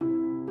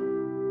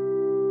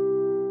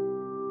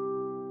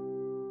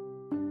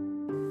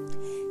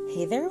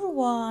Hey there,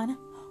 everyone.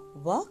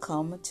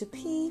 Welcome to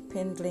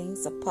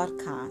Peepindling's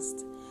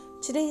podcast.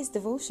 Today's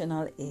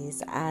devotional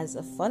is as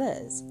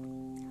follows.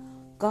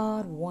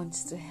 God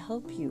wants to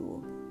help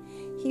you.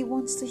 He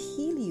wants to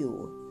heal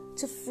you,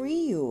 to free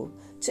you,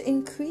 to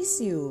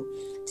increase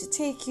you, to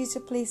take you to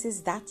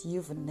places that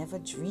you've never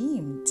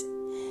dreamed.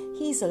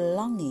 He's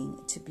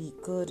longing to be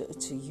good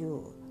to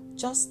you.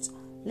 Just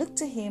look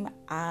to Him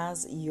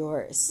as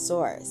your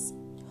source.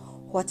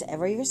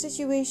 Whatever your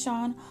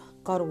situation,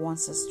 God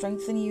wants to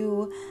strengthen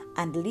you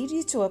and lead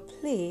you to a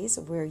place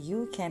where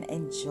you can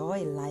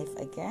enjoy life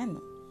again.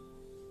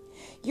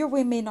 Your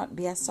way may not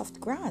be as soft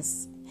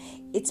grass.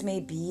 It may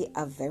be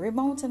a very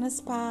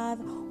mountainous path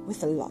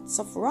with lots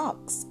of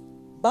rocks,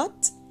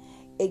 but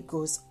it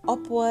goes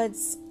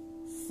upwards,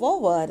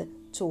 forward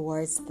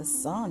towards the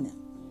sun.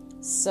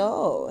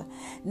 So,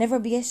 never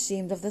be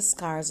ashamed of the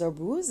scars or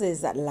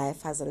bruises that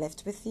life has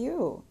left with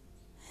you.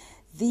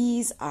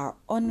 These are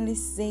only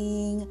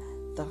saying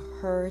the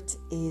hurt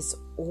is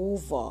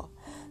over.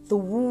 The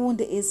wound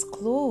is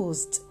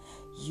closed.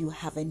 You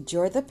have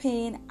endured the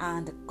pain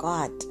and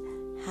God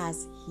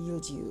has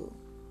healed you.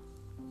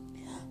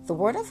 The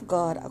word of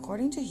God,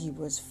 according to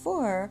Hebrews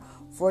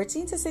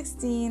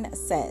 4:14-16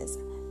 says,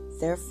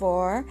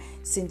 Therefore,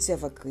 since you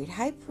have a great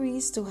high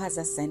priest who has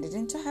ascended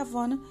into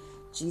heaven,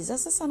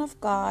 Jesus the Son of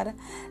God,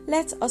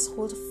 let us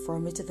hold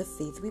firmly to the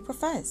faith we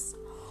profess.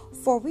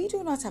 For we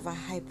do not have a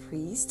high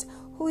priest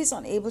who is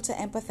unable to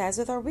empathize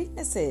with our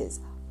weaknesses,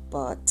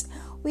 but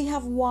we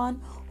have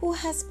one who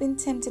has been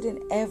tempted in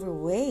every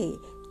way,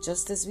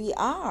 just as we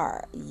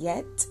are,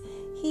 yet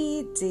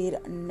he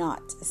did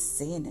not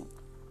sin.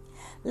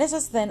 Let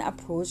us then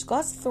approach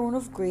God's throne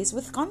of grace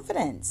with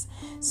confidence,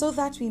 so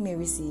that we may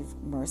receive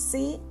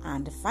mercy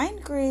and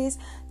find grace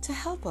to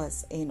help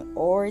us in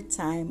our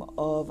time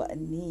of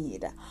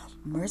need.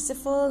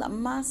 Merciful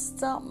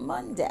Master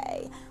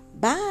Monday.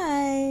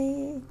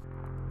 Bye.